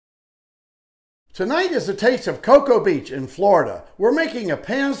Tonight is a taste of Cocoa Beach in Florida. We're making a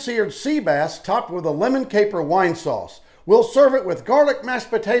pan-seared sea bass topped with a lemon caper wine sauce. We'll serve it with garlic mashed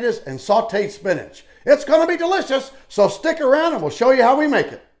potatoes and sauteed spinach. It's going to be delicious, so stick around and we'll show you how we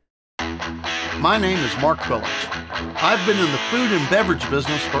make it. My name is Mark Phillips. I've been in the food and beverage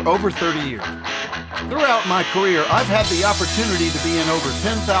business for over 30 years. Throughout my career, I've had the opportunity to be in over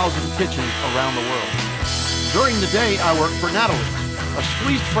 10,000 kitchens around the world. During the day, I work for Natalie, a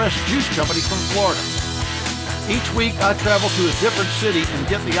squeezed fresh juice company from Florida. Each week I travel to a different city and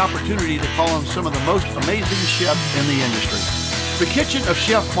get the opportunity to call on some of the most amazing chefs in the industry. The Kitchen of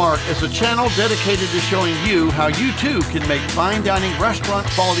Chef Mark is a channel dedicated to showing you how you too can make fine dining restaurant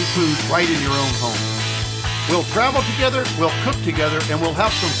quality food right in your own home. We'll travel together, we'll cook together, and we'll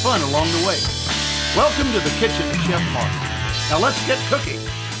have some fun along the way. Welcome to the Kitchen of Chef Mark. Now let's get cooking.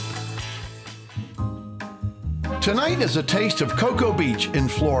 Tonight is a taste of Cocoa Beach in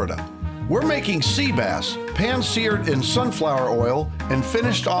Florida. We're making sea bass, pan-seared in sunflower oil and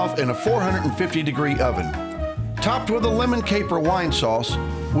finished off in a 450-degree oven. Topped with a lemon caper wine sauce,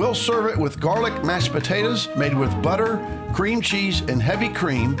 we'll serve it with garlic mashed potatoes made with butter, cream cheese, and heavy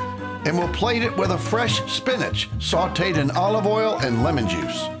cream, and we'll plate it with a fresh spinach sauteed in olive oil and lemon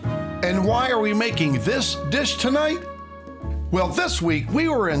juice. And why are we making this dish tonight? Well, this week we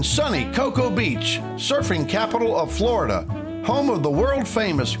were in sunny Cocoa Beach, surfing capital of Florida, home of the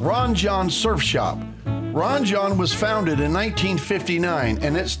world-famous Ron Jon Surf Shop. Ron Jon was founded in 1959,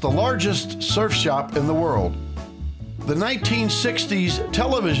 and it's the largest surf shop in the world. The 1960s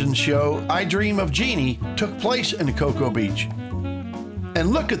television show I Dream of Jeannie took place in Cocoa Beach.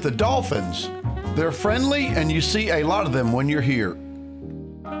 And look at the dolphins. They're friendly, and you see a lot of them when you're here.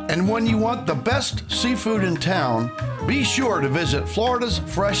 And when you want the best seafood in town, be sure to visit Florida's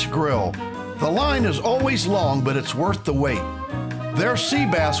Fresh Grill. The line is always long, but it's worth the wait. Their sea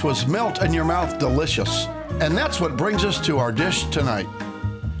bass was melt-in-your-mouth delicious, and that's what brings us to our dish tonight.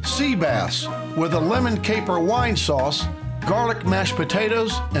 Sea bass with a lemon caper wine sauce, garlic mashed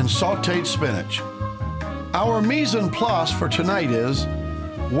potatoes, and sauteed spinach. Our mise en place for tonight is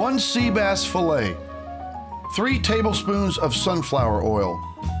 1 sea bass fillet, 3 tablespoons of sunflower oil,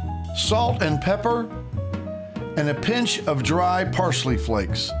 salt and pepper, and a pinch of dry parsley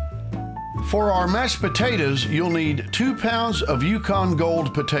flakes. For our mashed potatoes, you'll need 2 pounds of Yukon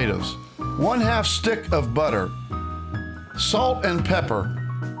Gold potatoes, 1/2 stick of butter, salt and pepper,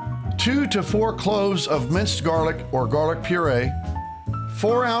 2 to 4 cloves of minced garlic or garlic puree,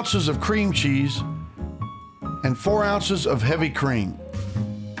 4 ounces of cream cheese, and 4 ounces of heavy cream.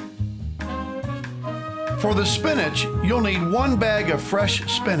 For the spinach, you'll need 1 bag of fresh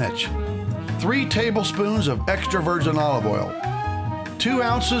spinach, 3 tablespoons of extra virgin olive oil, 2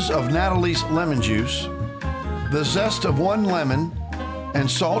 ounces of Natalie's lemon juice, the zest of 1 lemon, and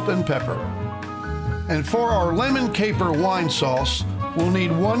salt and pepper. And for our lemon caper wine sauce, we'll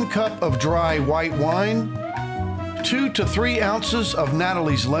need 1 cup of dry white wine, 2 to 3 ounces of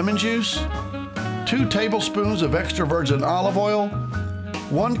Natalie's lemon juice, 2 tablespoons of extra virgin olive oil,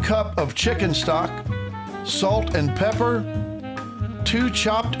 1 cup of chicken stock, salt and pepper, 2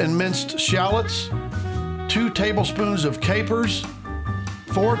 chopped and minced shallots, 2 tablespoons of capers,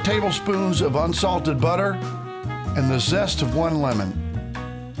 4 tablespoons of unsalted butter, and the zest of 1 lemon.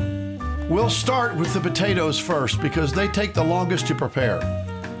 We'll start with the potatoes first because they take the longest to prepare.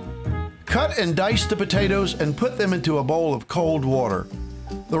 Cut and dice the potatoes and put them into a bowl of cold water.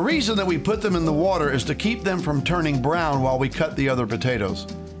 The reason that we put them in the water is to keep them from turning brown while we cut the other potatoes.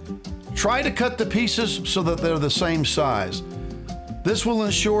 Try to cut the pieces so that they're the same size. This will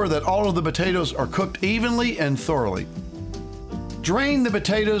ensure that all of the potatoes are cooked evenly and thoroughly. Drain the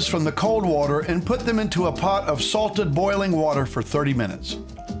potatoes from the cold water and put them into a pot of salted boiling water for 30 minutes.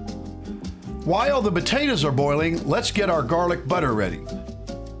 While the potatoes are boiling, let's get our garlic butter ready.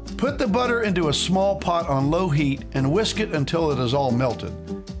 Put the butter into a small pot on low heat and whisk it until it is all melted.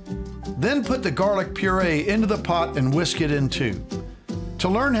 Then put the garlic puree into the pot and whisk it in too. To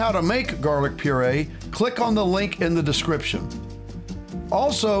learn how to make garlic puree, click on the link in the description.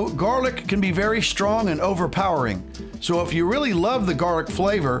 Also, garlic can be very strong and overpowering, so if you really love the garlic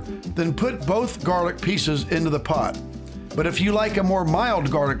flavor, then put both garlic pieces into the pot. But if you like a more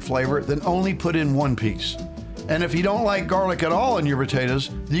mild garlic flavor, then only put in 1 piece. And if you don't like garlic at all in your potatoes,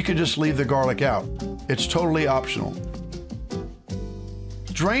 you can just leave the garlic out. It's totally optional.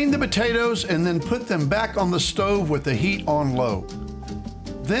 Drain the potatoes and then put them back on the stove with the heat on low.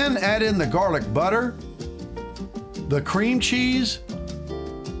 Then add in the garlic butter, the cream cheese,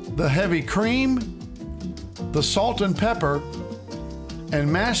 the heavy cream, the salt and pepper, and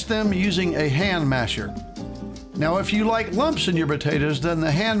mash them using a hand masher. Now, if you like lumps in your potatoes, then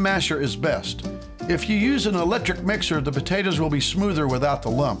the hand masher is best. If you use an electric mixer, the potatoes will be smoother without the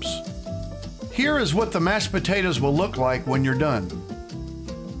lumps. Here is what the mashed potatoes will look like when you're done.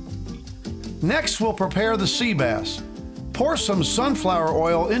 Next, we'll prepare the sea bass. Pour some sunflower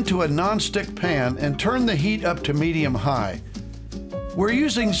oil into a non-stick pan and turn the heat up to medium-high. We're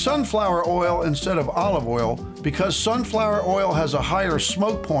using sunflower oil instead of olive oil because sunflower oil has a higher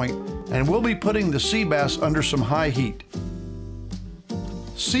smoke point, and we'll be putting the sea bass under some high heat.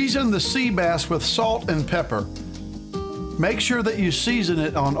 Season the sea bass with salt and pepper. Make sure that you season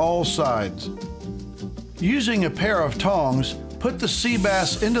it on all sides. Using a pair of tongs, put the sea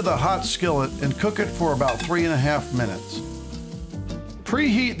bass into the hot skillet and cook it for about 3.5 minutes.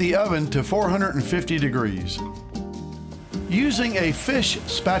 Preheat the oven to 450 degrees. Using a fish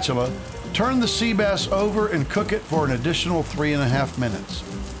spatula, turn the sea bass over and cook it for an additional 3.5 minutes.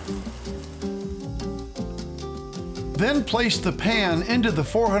 Then place the pan into the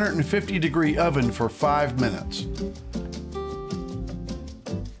 450-degree oven for 5 minutes.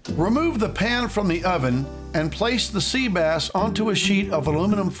 Remove the pan from the oven and place the sea bass onto a sheet of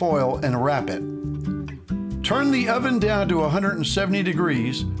aluminum foil and wrap it. Turn the oven down to 170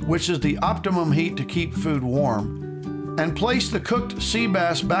 degrees, which is the optimum heat to keep food warm, and place the cooked sea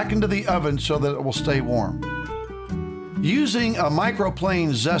bass back into the oven so that it will stay warm. Using a microplane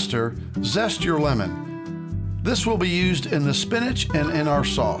zester, zest your lemon. This will be used in the spinach and in our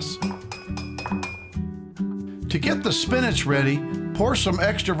sauce. To get the spinach ready, pour some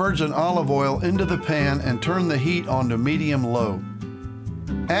extra virgin olive oil into the pan and turn the heat on to medium-low.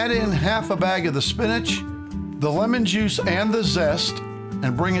 Add in half a bag of the spinach, the lemon juice and the zest,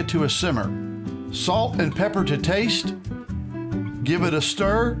 and bring it to a simmer. Salt and pepper to taste. Give it a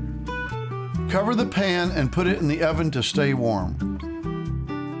stir. Cover the pan and put it in the oven to stay warm.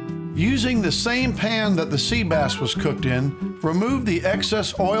 Using the same pan that the sea bass was cooked in, remove the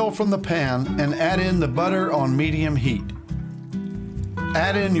excess oil from the pan and add in the butter on medium heat.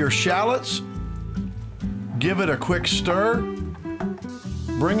 Add in your shallots, give it a quick stir,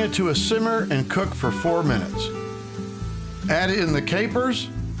 bring it to a simmer and cook for 4 minutes. Add in the capers,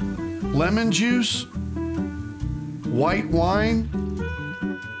 lemon juice, white wine,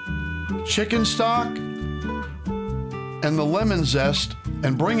 chicken stock, and the lemon zest,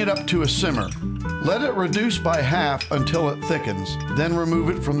 and bring it up to a simmer. Let it reduce by half until it thickens, then remove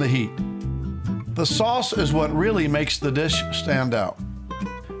it from the heat. The sauce is what really makes the dish stand out.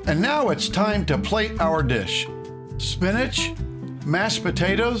 And now it's time to plate our dish. Spinach, mashed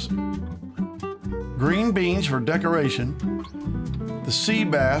potatoes, green beans for decoration, the sea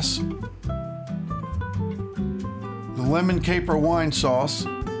bass, the lemon caper wine sauce,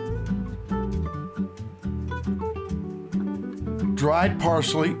 dried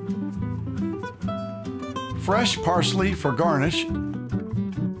parsley, fresh parsley for garnish,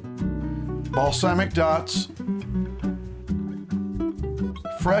 balsamic dots,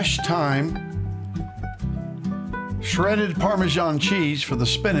 fresh thyme, shredded Parmesan cheese for the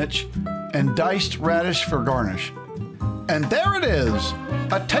spinach, and diced radish for garnish. And there it is,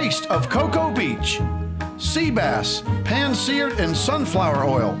 a taste of Cocoa Beach. Sea bass, pan-seared in sunflower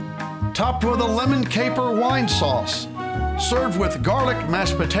oil, topped with a lemon caper wine sauce, served with garlic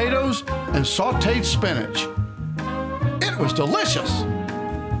mashed potatoes and sauteed spinach. It was delicious.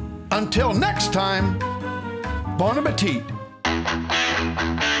 Until next time, bon appetit.